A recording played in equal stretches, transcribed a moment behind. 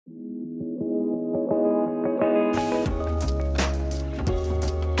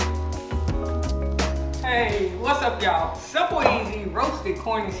what's up, y'all? Simple, easy, roasted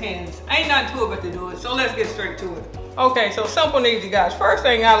Cornish hens. Ain't nothing to it but to do it, so let's get straight to it. Okay, so simple and easy, guys. First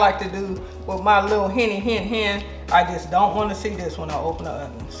thing I like to do with my little hen, I just don't want to see this when I open the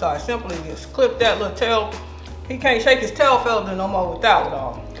oven. So I simply just clip that little tail. He can't shake his tail feather no more without it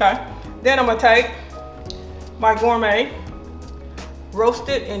all, okay? Then I'm gonna take my gourmet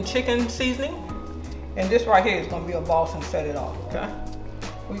roasted in chicken seasoning. And this right here is gonna be a boss and set it off, okay?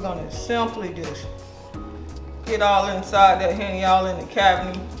 We're gonna simply just get all inside that henny, all in the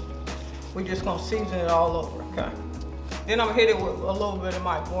cavity. We're just gonna season it all over, okay? Then I'm gonna hit it with a little bit of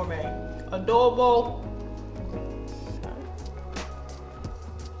my gourmet adobo. Okay.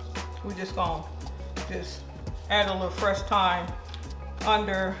 We're just gonna add a little fresh thyme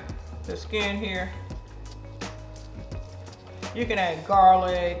under the skin here. You can add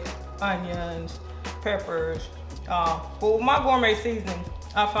garlic, onions, peppers. But with my gourmet seasoning,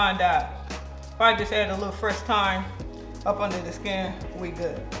 I find that if I just add a little fresh thyme up under the skin, we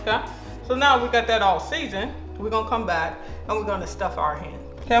good, okay? So now we got that all seasoned. We're gonna come back and we're gonna stuff our hen.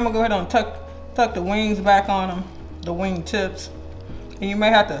 Okay, I'm gonna go ahead and tuck the wings back on them, the wing tips. And you may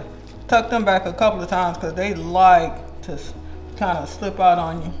have to tuck them back a couple of times because they like to kind of slip out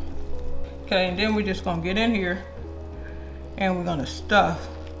on you. Okay, and then we're just gonna get in here and we're gonna stuff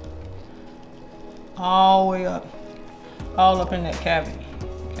all the way up, all up in that cavity.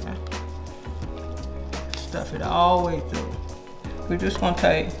 Okay, stuff it all the way through. We're just gonna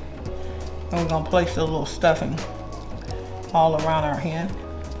take and we're gonna place a little stuffing all around our hen.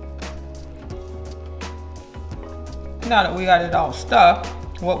 Now that we got it all stuffed,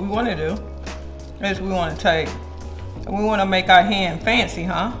 what we want to do is we want to make our hen fancy,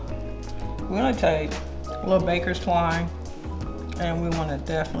 huh? We're gonna take a little baker's twine and we want to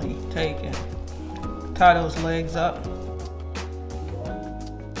definitely take and tie those legs up.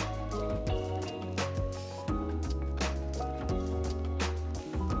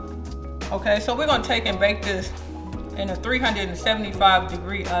 Okay, so we're gonna take and bake this in a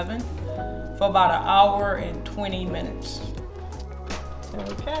 375-degree oven for about 1 hour and 20 minutes.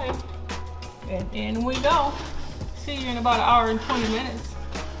 Okay, and in we go. See you in about 1 hour and 20 minutes.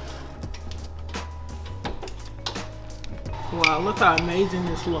 Wow, look how amazing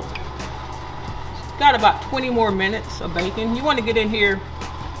this looks. Got about 20 more minutes of baking. You want to get in here,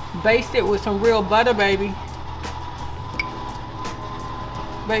 baste it with some real butter, baby.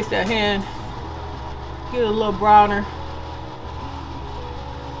 Baste that hen, get it a little browner.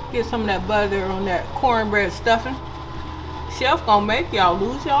 Get some of that butter on that cornbread stuffing. Chef gonna make y'all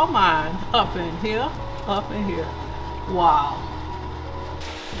lose y'all mind. Up in here, up in here. Wow.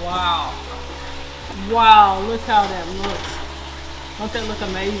 Wow. Wow, look how that looks. Don't that look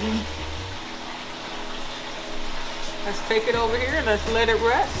amazing? Let's take it over here, let's let it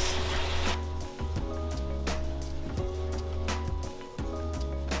rest.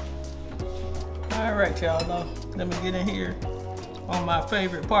 All right, y'all, now let me get in here on my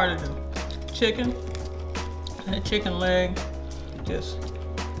favorite part of the chicken. That chicken leg just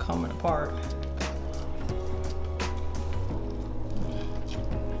coming apart.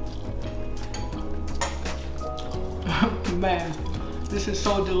 Man, this is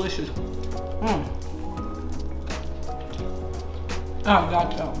so delicious. I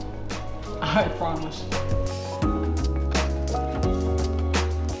got y'all. I promise.